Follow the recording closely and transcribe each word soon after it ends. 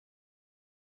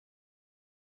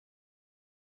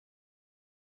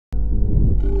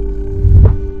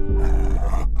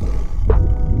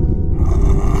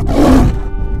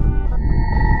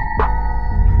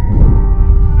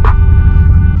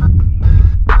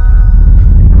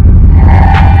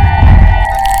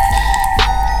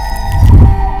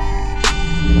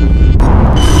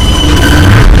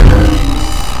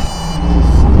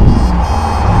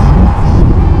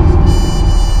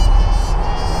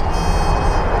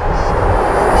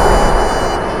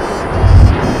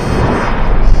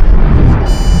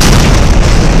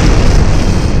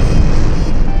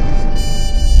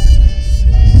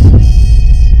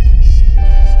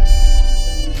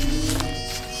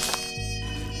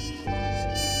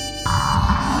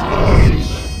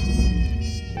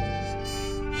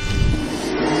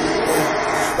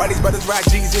brothers rock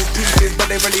Jesus pieces, but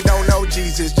they really don't know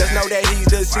Jesus. Just know that he's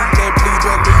the seed, and please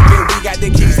believe it. We got the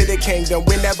keys to the kingdom.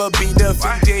 We'll never be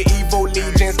defeated. Evil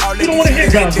legions, all of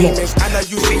these demons. I know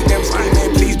you see them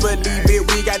scheming, please believe it.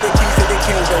 We got the keys to the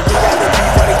kingdom. We got the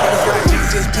keys for the brothers rock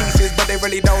Jesus pieces, but they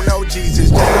really don't know Jesus.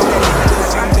 Just know that he's the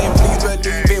seed, and please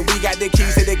believe it. We got the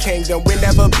keys to the kingdom. We'll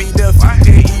never be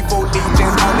defeated. Evil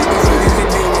legions, all of these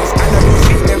demons. I know you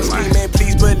see them scheming,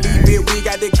 please believe it. We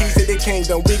got the keys to the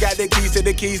kingdom. We got the keys to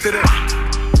the keys to the.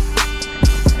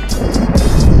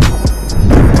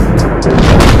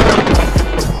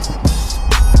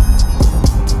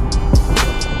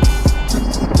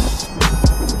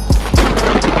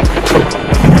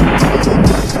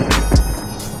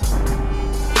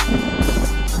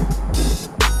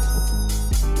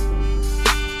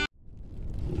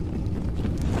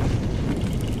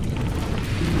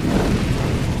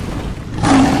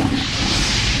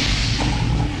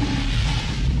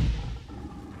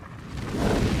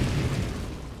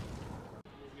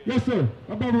 Yes, sir.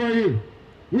 My Bible right here.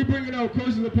 We're bringing out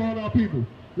curses upon our people.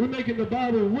 We're making the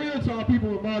Bible real to our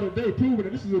people in modern day, proving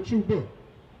that this is a true book.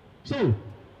 So,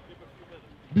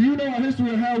 do you know our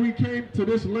history of how we came to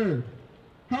this land?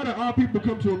 How did our people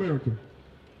come to America?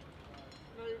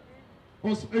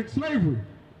 Slavery.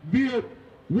 Via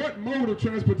what mode of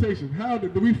transportation? How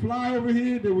did we fly over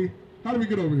here? How did we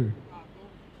get over here?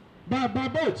 By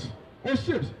boats or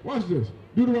ships. Watch this.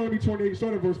 Deuteronomy 28,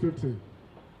 start at verse 15.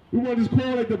 We want to just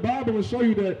correlate the Bible and show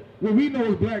you that what we know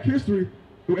is black history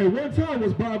at one time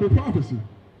was Bible prophecy.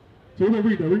 So we're going to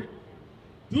read that. Read.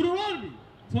 Deuteronomy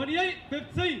 28:15.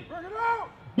 Bring it out.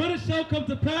 But it shall come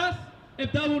to pass,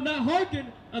 if thou wilt not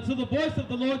hearken unto the voice of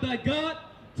the Lord thy God,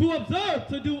 to observe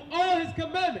to do all his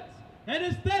commandments and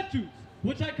his statutes,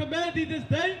 which I command thee this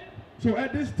day. So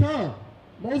at this time,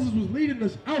 Moses was leading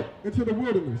us out into the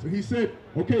wilderness. And he said,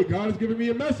 okay, God has given me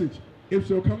a message. It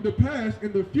shall come to pass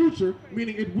in the future,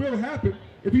 meaning it will happen,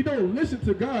 if you don't listen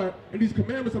to God and these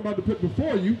commandments I'm about to put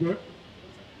before you,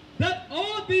 that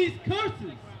all these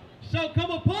curses shall come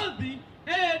upon thee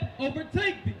and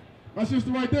overtake thee. My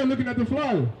sister right there looking at the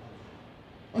flyer.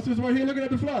 My sister right here looking at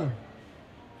the flyer.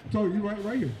 I'm telling you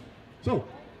right here. So,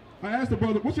 I asked the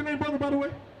brother, what's your name, brother, by the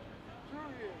way?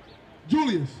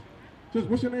 Julius. Julius.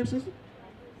 What's your name, sister?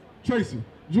 Tracy.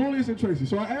 Julius and Tracy.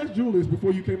 So I asked Julius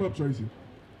before you came up, Tracy.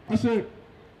 I said,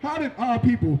 how did our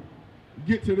people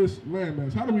get to this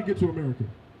landmass? How did we get to America?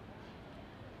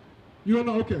 You don't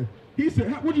know? Okay. He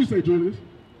said, what'd you say, Julius?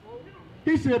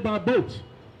 He said by boats.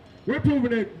 We're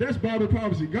proving that that's Bible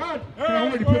prophecy. God had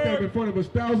already put that in front of us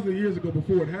thousands of years ago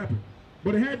before it happened.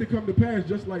 But it had to come to pass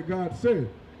just like God said.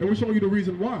 And we're showing you the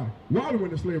reason why. Why we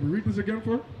went into slavery. Read this again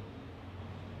for us.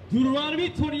 Deuteronomy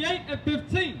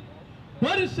 28:15.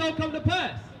 But it shall come to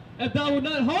pass, if thou wilt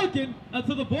not hearken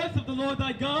unto the voice of the Lord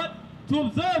thy God, to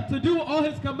observe to do all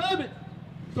his commandments.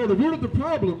 So the root of the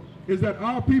problem is that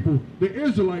our people, the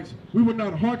Israelites, we would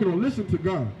not hearken or listen to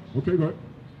God. Okay, go ahead.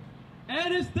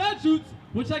 And his statutes,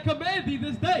 which I command thee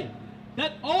this day,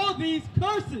 that all these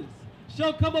curses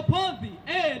shall come upon thee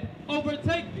and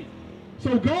overtake thee.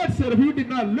 So God said if we did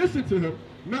not listen to him,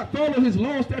 not follow his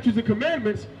law, statutes, and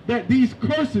commandments, that these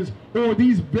curses or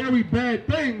these very bad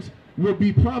things will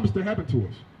be promised to happen to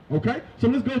us. Okay? So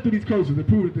let's go through these curses and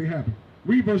prove that they happen.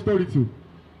 Read verse 32.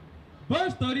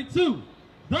 Verse 32.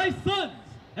 Thy sons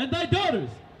and thy daughters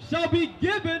shall be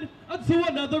given unto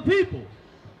another people.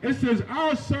 It says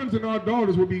our sons and our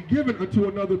daughters will be given unto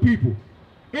another people.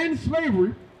 In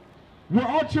slavery, were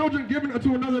our children given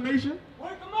unto another nation?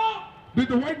 Wake them up! Did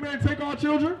the white man take our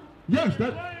children? Yes.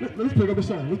 Let's pick up the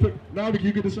sign. Now can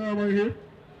you get the sign right here?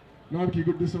 Now can you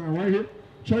get this sign right here?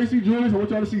 Tracy, Julius, I want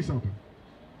y'all to see something.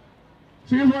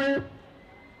 See this right here?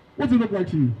 What's it look like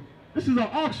to you? This is an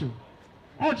auction.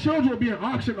 Our children are being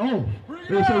auctioned off.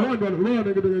 And so one got a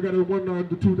 $1,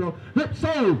 the $2.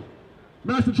 So,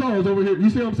 Master Charles over here,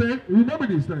 you see what I'm saying? Remember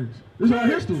these things. This is our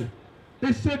history.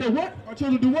 They said that what? Our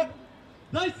children do what?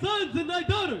 Thy sons and thy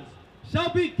daughters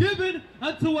shall be given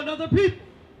unto another people.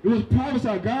 It was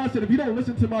prophesied. God said, if you don't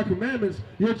listen to my commandments,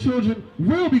 your children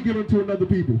will be given to another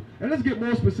people. And let's get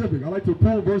more specific. I like to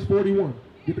pull verse 41.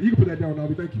 You can put that down,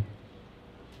 Nobby. Thank you.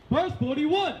 Verse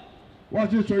 41. Watch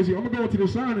this, Tracy. I'm going to go into the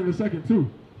sign in a second, too.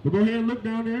 But go ahead and look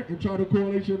down there and try to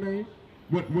correlate your name,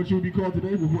 what you would be called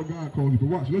today, with what God calls you. But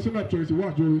watch. Listen up, Tracy.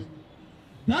 Watch, Julius.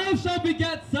 Thou shalt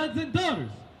beget sons and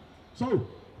daughters. So,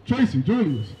 Tracy,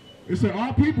 Julius, it said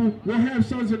our people will have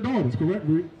sons and daughters, correct,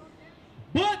 Reed?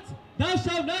 But thou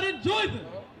shalt not enjoy them,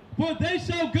 for they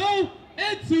shall go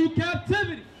into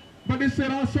captivity. But it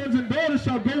said our sons and daughters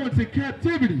shall go into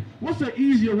captivity. What's an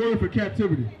easier word for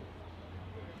captivity?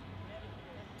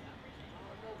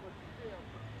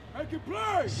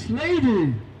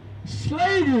 Slavery.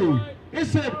 Slavery. It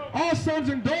said our sons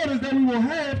and daughters that we will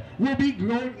have will be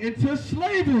going into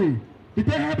slavery. Did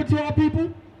that happen to our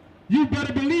people? You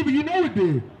better believe it. You know it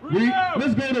did.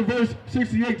 Let's go to verse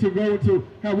 68 to go into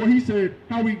what he said,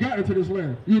 how we got into this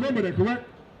land. You remember that, correct?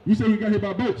 You said we got here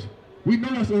by boats. We know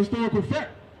that's a historical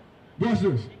fact. Watch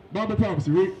this. Bible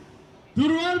prophecy, read.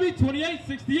 Deuteronomy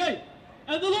 28:68.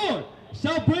 And the Lord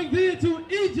shall bring thee into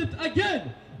Egypt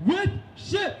again with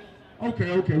ships.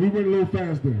 Okay, we went a little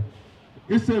fast there.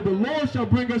 It said the Lord shall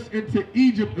bring us into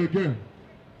Egypt again.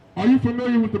 Are you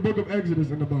familiar with the book of Exodus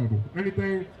in the Bible?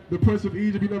 Anything, the Prince of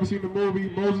Egypt, you never seen the movie,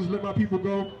 Moses, let my people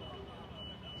go?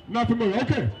 Not familiar,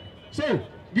 okay. So,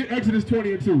 get Exodus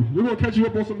 20 and 2. We're going to catch you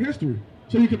up on some history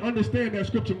so you can understand that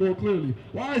scripture more clearly.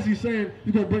 Why is he saying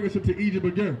he's going to bring us into Egypt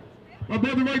again? My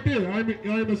brother right there, I am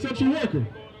an essential worker.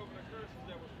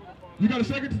 You got a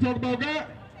second to talk about God?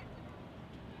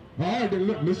 All right, then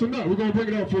listen up. We're going to bring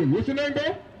it out for you. What's your name,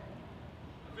 bro?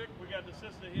 We got the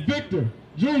sister here. Victor,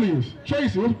 Julius,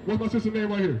 Tracy. What's my sister's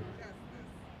name right here?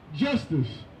 Justice,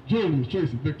 Julius,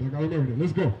 Tracy, Victor. I got to remember that.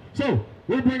 Let's go. So,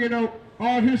 we're bringing out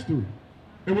our history,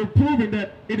 and we're proving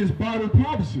that it is Bible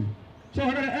prophecy. So,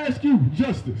 I got to ask you,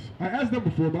 Justice. I asked them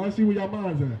before, but I see where your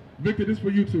mind's at. Victor, this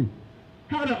for you too.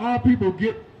 How did our people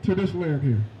get to this land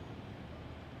here?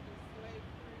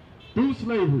 Through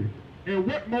slavery. And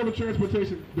what mode of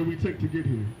transportation do we take to get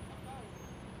here?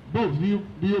 Both. Do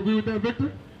you agree with that,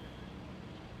 Victor?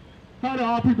 How do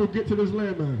our people get to this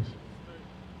landmass?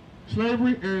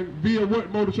 Slavery, and via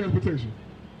what mode of transportation?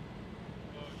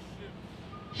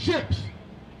 Ships.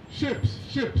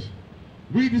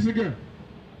 Read this again.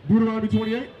 Deuteronomy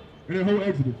 28 and then whole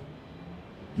Exodus.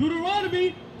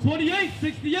 Deuteronomy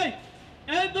 28:68.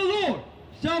 And the Lord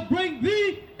shall bring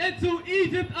thee into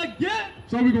Egypt again.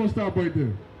 So we're going to stop right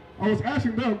there. I was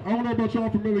asking them, I don't know about y'all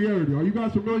familiarity. Are you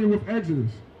guys familiar with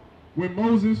Exodus? When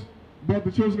Moses brought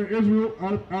the children of Israel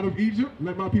out of Egypt,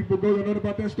 let my people go. You know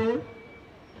about that story?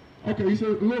 Okay, he said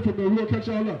a little familiar. We're going to catch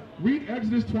y'all up. Read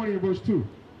Exodus 20 and verse 2.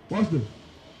 Watch this.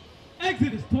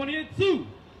 Exodus 20:2.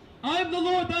 I am the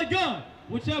Lord thy God,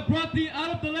 which have brought thee out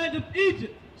of the land of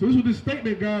Egypt. So this was the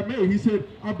statement God made. He said,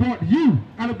 I brought you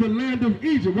out of the land of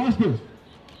Egypt. Watch this.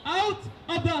 Out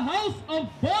of the house of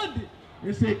bondage.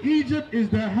 It said Egypt is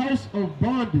the house of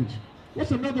bondage.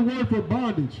 What's another word for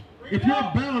bondage? If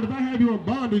you're bound, if I have you in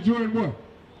bondage, you're in what?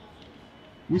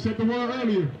 We said the word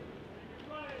earlier.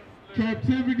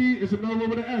 Captivity is another word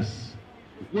with an S.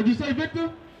 What'd you say,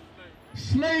 Victor?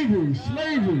 Slavery.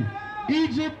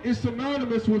 Egypt is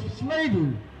synonymous with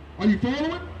slavery. Are you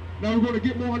following? Now we're going to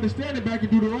get more understanding back in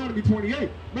Deuteronomy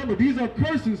 28. Remember, these are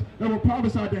curses that were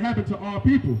prophesied to happen to our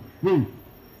people. Read.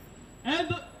 And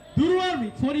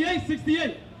Deuteronomy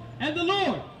 28:68. And the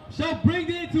Lord shall bring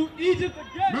thee into Egypt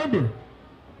again. Remember,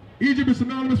 Egypt is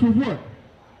synonymous with what?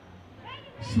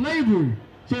 Slavery.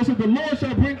 So it said the Lord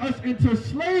shall bring us into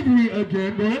slavery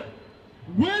again. Go ahead.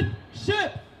 With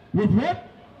ships. With what?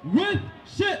 With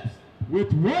ships.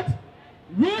 With what?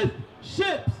 With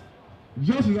ships.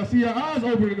 Justice, I see your eyes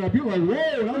opening up. You're like,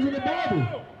 whoa, that was in the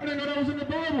Bible. I didn't know that was in the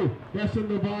Bible. That's in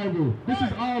the Bible. This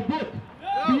is our book.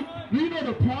 Do you know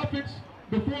the prophets,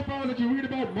 the forefathers that you read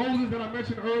about, Moses that I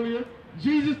mentioned earlier,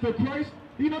 Jesus the Christ?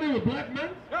 Do you know they were black men?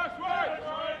 That's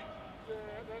right.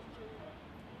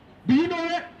 Do you know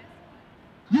that?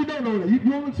 You don't know that.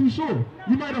 You're only too sure.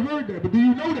 You might have heard that, but do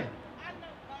you know that? I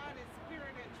know God is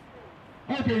spirit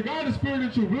and truth. Okay, God is spirit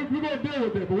and truth. We're going to deal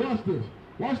with that, but watch this.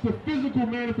 Watch the physical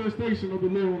manifestation of the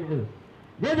Lord on earth.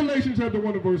 Revelation chapter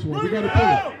 1 and verse 1. We got to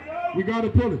pull it. We got to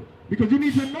pull it. Because you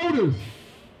need to know this.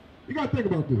 You got to think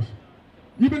about this.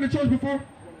 You been to church before?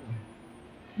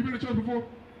 You been to church before?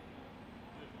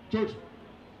 Church?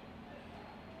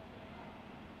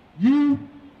 You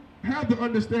have the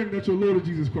understanding that your Lord is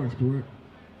Jesus Christ, correct?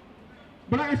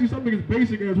 But I ask you something as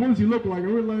basic as, what does he look like?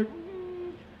 And we're like,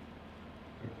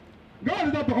 God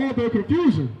is not the author of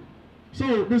confusion.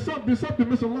 So there's something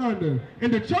misaligned there.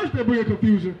 In the church, they bring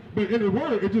confusion, but in the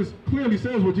word, it just clearly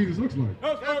says what Jesus looks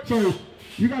like. So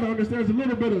you got to understand, there's a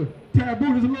little bit of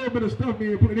taboo, there's a little bit of stuff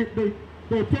being put.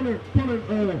 They're pulling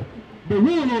the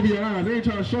wool over your eyes. They ain't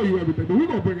trying to show you everything, but we're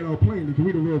going to bring it out plainly because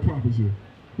we the real prophets here.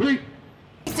 Read.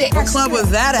 What club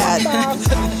was that at?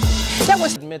 That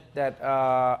was admit that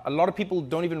a lot of people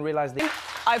don't even realize they.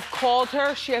 I've called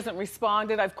her. She hasn't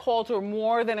responded. I've called her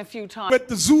more than a few times. With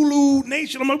the Zulu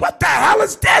Nation, I'm like, what the hell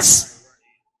is this?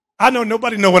 I know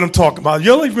nobody know what I'm talking about.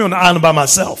 You'll leave me on the island by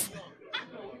myself.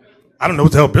 I don't know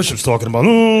what the hell Bishop's talking about.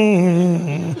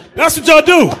 That's what y'all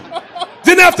do.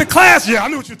 Then after class, yeah, I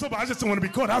knew what you were talking about. I just don't want to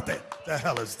be caught out there. The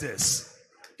hell is this?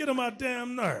 Get on my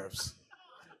damn nerves.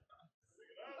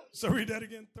 So read that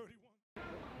again, 31.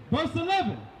 Verse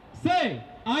 11, say,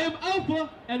 I am Alpha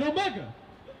and Omega.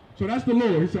 So that's the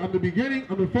Lord. He said, I'm the beginning,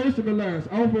 I'm the first and the last,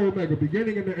 Alpha and Omega,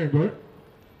 beginning and the end, right?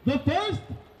 The first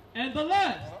and the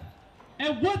last.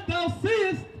 And what thou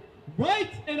seest,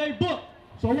 write in a book.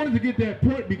 So I wanted to get that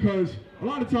point because a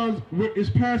lot of times it's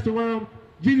passed around,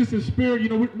 Jesus' spirit, you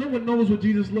know, no one knows what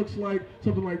Jesus looks like,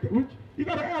 something like that. You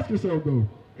got to ask yourself, though.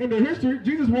 In the history,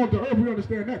 Jesus walked the earth. We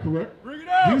understand that, correct? Bring it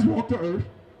out. Jesus walked the earth.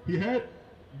 He had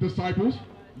disciples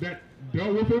that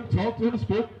dealt with him, talked to him,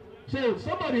 spoke. So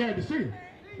somebody had to see him.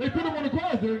 They put him on the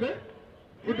cross, didn't they?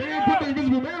 If they didn't put the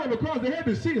invisible man on the cross, they had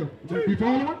to see him. You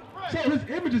following? So his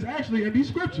image is actually in these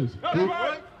scriptures.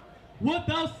 What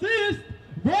thou seest,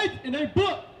 write in a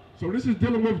book. So this is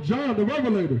dealing with John, the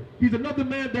Revelator. He's another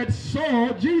man that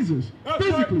saw Jesus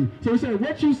physically. So he said,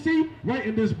 what you see, write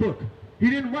in this book.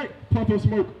 He didn't write puff of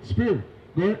smoke, spirit.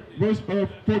 Go ahead. Verse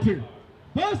 14.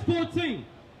 Verse 14.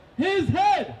 His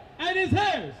head and his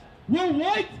hairs were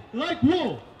white like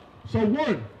wool. So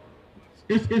one,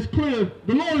 it's clear,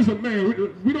 the Lord is a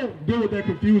man. We don't deal with that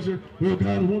confusion. Well,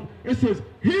 God is one. It says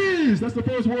his, that's the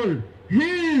first word.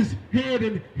 His head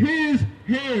and his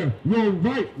hair were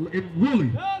white and woolly.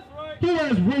 That's right. Who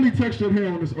has woolly textured hair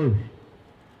on this earth?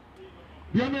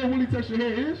 Do y'all know what woolly textured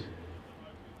hair is?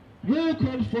 Wool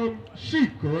comes from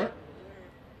sheep, correct?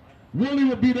 Woolly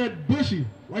would be that bushy,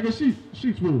 like a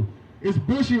sheep's wool. It's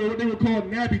bushy, or what they would call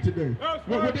nappy today.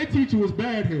 What they teach you is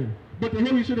bad hair. But the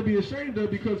hair we shouldn't be ashamed of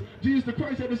because Jesus the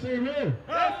Christ had the same hair.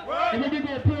 And when we're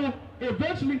going to pull,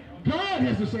 eventually, God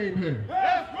has the same hair.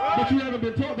 But you haven't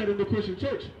been taught that in the Christian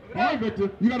church. All right,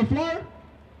 Victor, you got a flyer?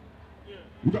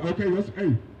 You got, okay,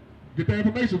 hey, get that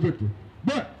information, Victor.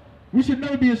 But we should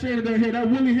never be ashamed of that hair. That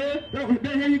woolly hair, that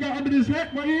hair you got under this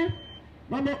hat right here,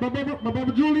 my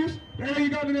brother Julius, that hair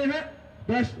you got under that hat,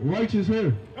 that's righteous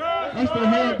hair. That's the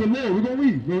hair of the Lord. We're going to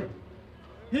read, bro.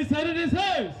 His head and his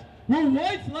hairs were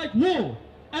white like wool,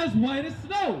 as white as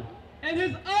snow, and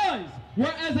his eyes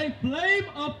were as a flame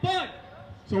of fire.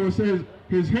 So it says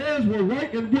his hairs were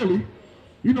white and woolly.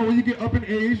 You know, when you get up in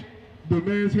age, the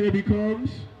man's hair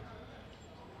becomes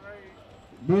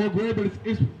more gray, but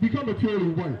it's becoming purely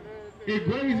white. It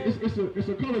grays, it's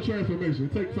a color transformation.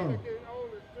 It takes time.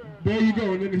 There you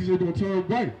go, and then he said going to turn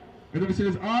white. And then it said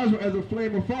his eyes were as a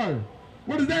flame of fire.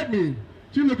 What does that mean?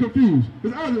 She looked confused.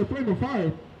 His eyes are a flame of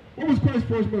fire. What was Christ's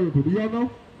first miracle? Do y'all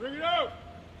know? Bring it out.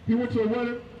 He went to a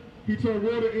wedding. He turned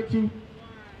water into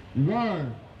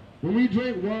wine. When we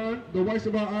drink wine, the whites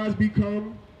of our eyes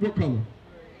become what color?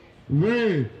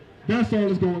 Red. That's all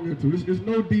it's going into. There's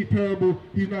no deep parable.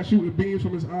 He's not shooting beams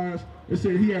from his eyes. It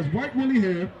said he has white woolly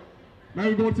hair. Now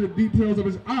we go into the details of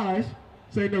his eyes.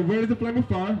 Saying that red is the flame of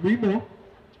fire. Read more.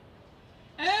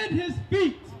 And his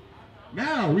feet.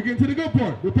 Now we get into the good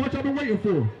part. The part y'all been waiting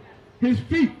for. His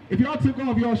feet. If y'all took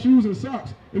off y'all shoes and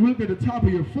socks and we looked at the top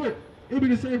of your foot, it'll be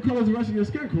the same color as the rest of your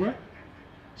skin, correct?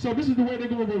 So this is the way they're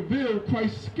going to reveal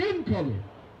Christ's skin color.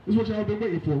 This is what y'all been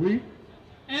waiting for. Read.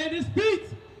 And his feet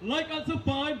like unto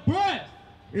fine brass.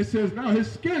 It says now his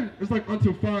skin is like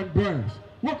unto fine brass.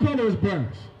 What color is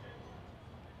brass?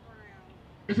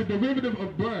 It's a derivative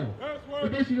of brown. It's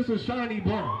basically just a shiny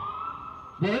brown.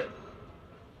 Right?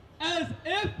 As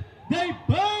if they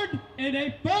burned in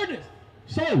a furnace.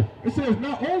 So it says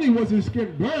not only was his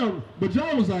skin brown, but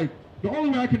John was like, the only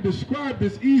way I can describe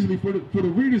this easily for the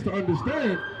readers to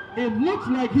understand, it looks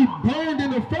like he burned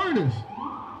in a furnace.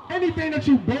 Anything that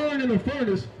you burn in a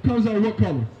furnace comes out what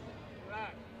color?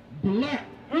 Black.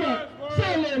 Black.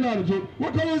 Say a little louder, Joe.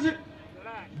 What color is it?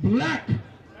 Black.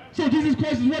 So Jesus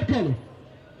Christ is what color?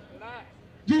 Black.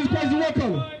 Jesus Christ is what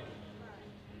color?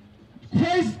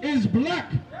 Christ is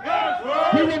black.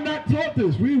 We were not taught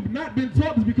this. We've not been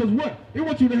taught this because what? They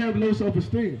want you to have low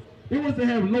self-esteem. They want us to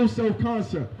have low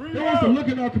self-concept. They want us to look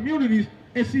in our communities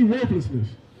and see worthlessness.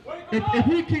 If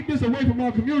we keep this away from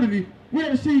our community, we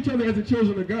don't see each other as the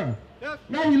children of God.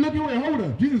 Now we look at, hold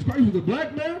up, Jesus Christ was a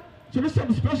black man? So there's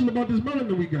something special about this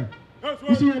melanin we got.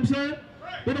 You see what I'm saying?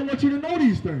 They don't want you to know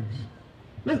these things.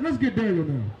 Let's get Daniel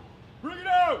now. Bring it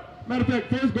out. Matter of fact,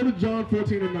 first go to John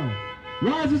 14 and 9.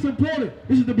 Why is this important?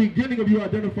 This is the beginning of you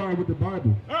identifying with the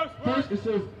Bible. First, it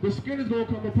says the skin is going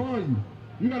to come upon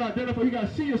you. You got to identify, you got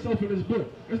to see yourself in this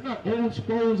book. It's not old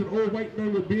scrolls and old white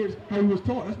men with beards, how he was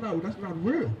taught. That's not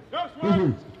real.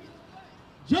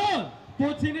 John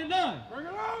 14 and 9. Bring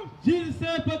it out. Jesus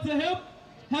said unto him,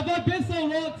 have I been so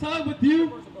long time with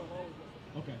you?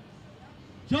 Okay.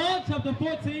 John chapter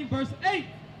 14, verse 8.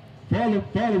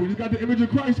 Follow. We just got the image of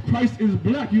Christ. Christ is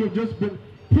black. You have just been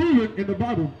proven in the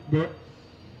Bible, bro.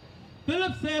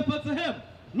 Philip said unto him,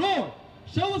 Lord,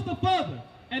 show us the Father,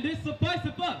 and it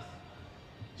sufficeth us.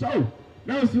 So,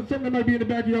 Now it's something that might be in the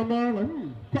back of your mind,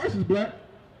 like, Christ is black.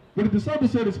 But the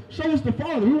disciples said, show us the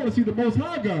Father. We want to see the Most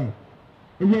High God.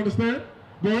 And you understand?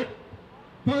 Go ahead.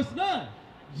 Verse 9.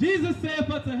 Jesus saith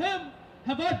unto him,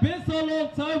 have I been so long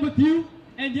time with you,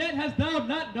 and yet hast thou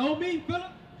not known me,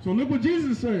 Philip? So look what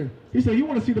Jesus is saying. He said, you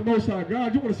want to see the Most High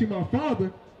God, you want to see my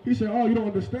Father. He said, oh, you don't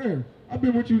understand. I've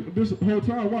been with you this whole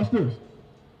time. Watch this.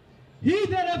 He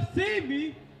that hath seen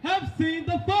me hath seen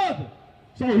the Father.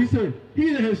 So he said,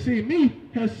 he that has seen me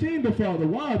has seen the Father.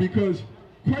 Why? Because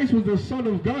Christ was the Son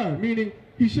of God, meaning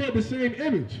he shared the same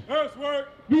image. That's right.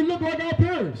 We look like our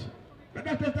parents.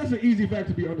 That's an easy fact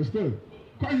to be understood.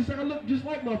 Christ is saying, I look just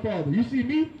like my Father. You see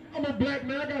me? I'm a black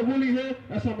man. I got woolly hair.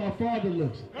 That's how my Father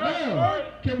looks. Now,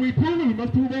 can we prove it? We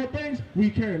must prove all things.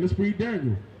 We can. Let's read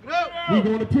Daniel. We're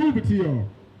going to prove it to y'all.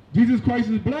 Jesus Christ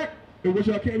is black, in which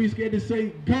y'all can't be scared to say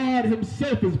God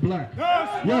himself is black.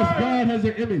 Yes, God has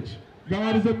an image.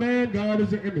 God is a man. God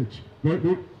is an image.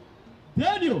 Right.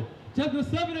 Daniel, chapter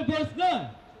 7 and verse 9.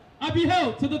 I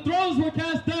beheld till the thrones were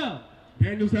cast down.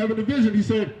 Daniel's having a vision. He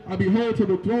said, I behold till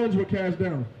the thrones were cast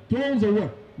down. Thrones are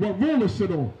what? What rulers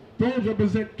sit on. Thrones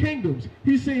represent kingdoms.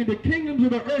 He's saying the kingdoms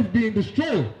of the earth being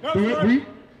destroyed. Right.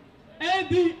 And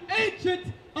the Ancient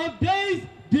of Days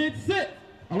did sit.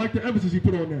 I like the emphasis he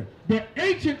put on that. The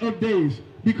Ancient of Days,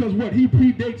 because what? He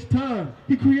predates time.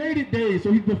 He created days,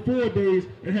 so he's before days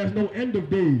and has no end of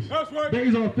days. That's right.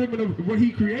 Days are a figment of what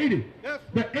he created.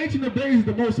 The Ancient of Days is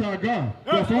the Most High God.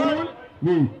 That's right.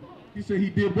 Read. He said he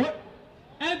did what?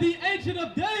 And the Ancient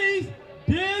of Days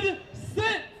did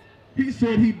sit. He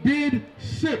said he did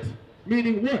sit,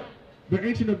 meaning what? The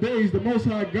Ancient of Days, the Most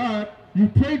High God you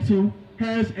pray to,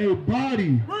 has a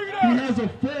body. He has a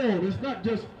form. It's not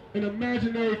just an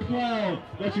imaginary cloud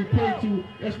that you pray to.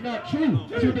 That's not true.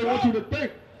 That's what they want you to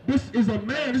think. This is a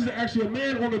man. This is actually a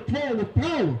man on the throne with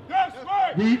power. That's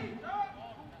right. Read.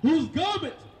 Whose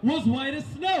garment was white as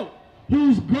snow.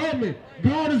 Whose garment?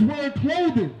 God is wearing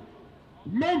clothing.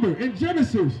 Remember, in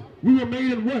Genesis, we were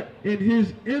made in what? In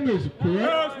his image,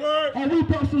 correct? Are we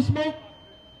puffs of smoke?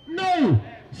 No.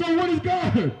 So what is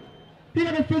God? He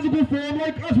had a physical form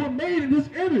like us. We're made in his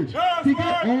image. He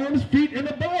got arms, feet, and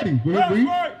a body.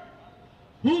 Right.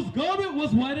 Whose garment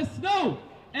was white as snow,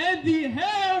 and the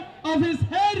hair of his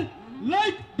head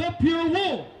like the pure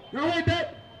wool. Y'all heard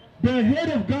that? The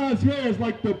head of God's hair is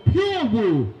like the pure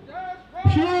wool.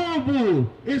 Pure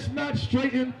wool. It's not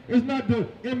straightened. It's not the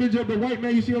image of the white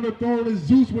man you see on the throne. It's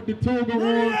Zeus with the toga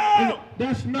on.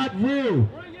 That's not real.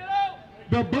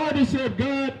 The Bible said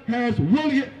God has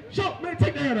woolly. Man,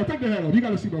 take the hat off. Take the hat off. You got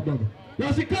to see my brother.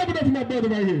 Y'all see, clap it up for my brother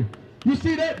right here. You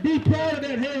see that? Be proud of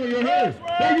that hair on your head.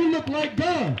 Now you look like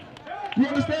God. You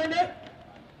understand that?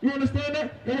 You understand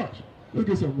that? Hey, watch. Let's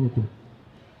get something real quick.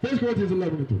 1 Corinthians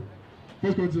 11 and 3.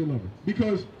 1 Corinthians 11.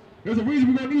 Because there's a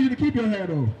reason we're going to need you to keep your hat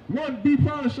on. One, be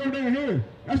proud and show that hair.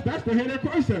 That's the hair that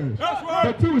Christ has. That's right.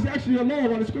 But two, it's actually a law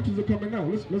while the scriptures are coming out.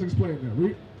 Let's explain that.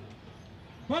 Read.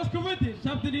 1 Corinthians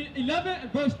chapter 11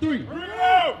 and verse 3. But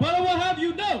I will have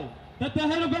you know that the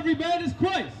head of every man is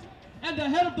Christ, and the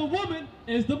head of the woman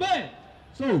is the man.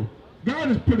 So, God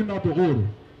is putting out the order.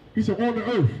 He said, on the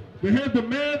earth, the head of the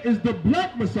man is the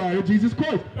black Messiah, Jesus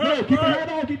Christ. No, keep the hat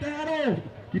on, keep the hat on.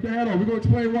 Keep the hat on. We're going to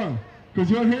explain why.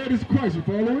 Because your head is Christ, you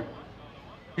following?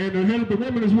 And the head of the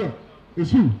woman is what?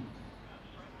 Is who?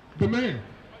 The man.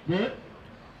 Right?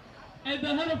 And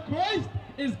the head of Christ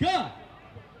is God.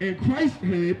 And Christ's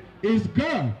head is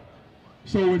God.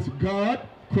 So it's God,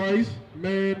 Christ,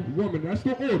 man, woman. That's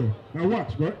the order. Now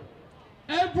watch, right?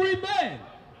 Every man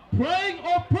praying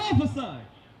or prophesying.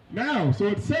 Now, so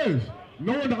it says,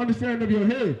 knowing the understanding of your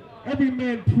head, every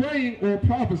man praying or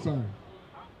prophesying.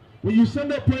 When you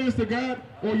send up prayers to God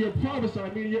or you're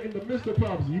prophesying, meaning you're in the midst of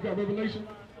prophecy. You got Revelation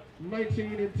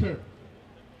 19 and 10.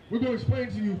 We're going to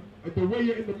explain to you the way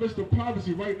you're in the midst of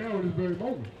prophecy right now in this very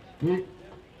moment. Read.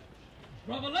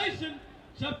 Revelation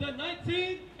chapter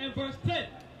 19 and verse 10.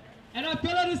 And I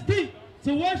fell at his feet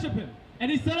to worship him. And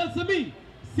he said unto me,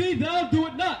 see thou do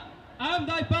it not. I am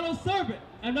thy fellow servant,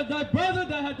 and of thy brother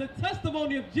that had the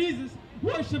testimony of Jesus,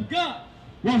 worship God.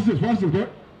 Watch this, bro.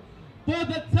 For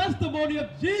the testimony of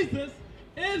Jesus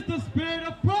is the spirit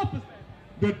of prophecy.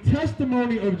 The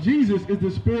testimony of Jesus is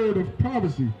the spirit of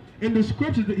prophecy. In the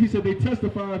scriptures, he said they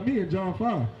testify of me in John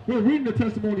 5. We're reading the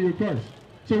testimony of Christ.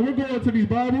 So we're going to these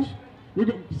Bibles.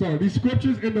 These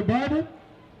scriptures in the Bible,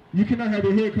 you cannot have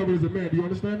your head covered as a man. Do you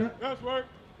understand that? That's right.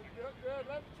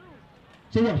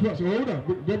 So watch. So hold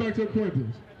on. Go back to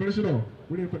Corinthians. Finish it off.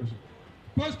 We didn't finish it.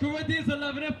 1 Corinthians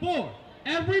 11 and 4.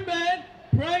 Every man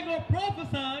praying or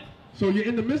prophesying. So you're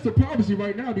in the midst of prophecy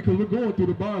right now because we're going through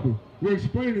the Bible. We're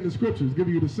explaining the scriptures,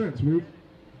 giving you the sense, right?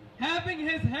 Having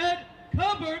his head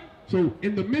covered. So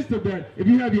in the midst of that, if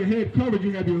you have your head covered,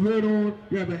 you have your hood on,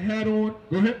 you have a hat on.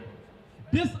 Go ahead.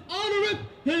 Dishonoreth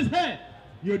his head.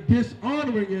 You're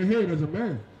dishonoring your head as a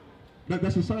man.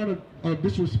 That's a sign of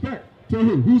disrespect. Tell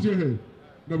who? Who's your head?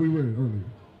 That we read earlier.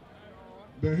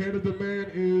 The head of the man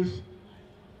is,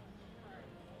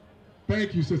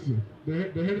 thank you, sister.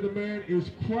 The head of the man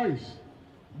is Christ.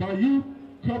 By you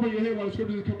covering your head while the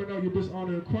scriptures are coming out, you're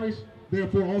dishonoring Christ,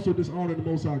 therefore also dishonoring the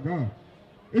Most High God.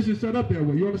 It's just set up that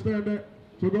way. You understand that?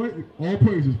 So go ahead. All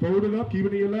praises. Fold it up, keep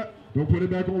it in your lap. Don't put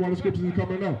it back on while the scriptures are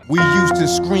coming out. We used to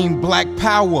scream black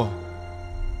power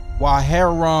while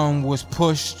Heron was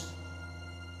pushed.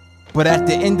 But at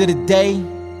the end of the day,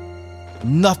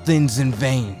 nothing's in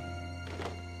vain.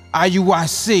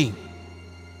 IUIC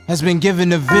has been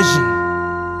given a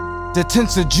vision. The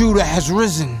tents of Judah has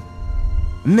risen.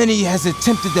 Many has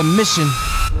attempted the mission.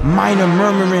 Minor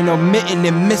murmuring, omitting,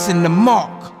 and missing the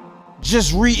mark.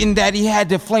 Just reading that he had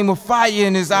the flame of fire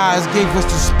in his eyes gave us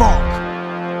the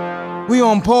spark. We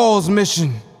on Paul's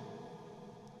mission.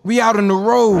 We out on the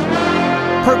road.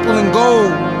 Purple and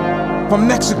gold. From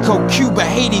Mexico, Cuba,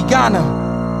 Haiti,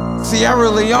 Ghana, Sierra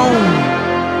Leone.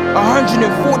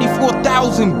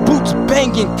 144,000 boots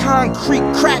banging, concrete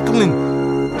crackling.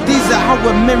 These are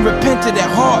our men repented at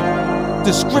heart.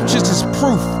 The scriptures is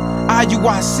proof.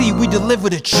 IUIC, we deliver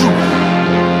the truth.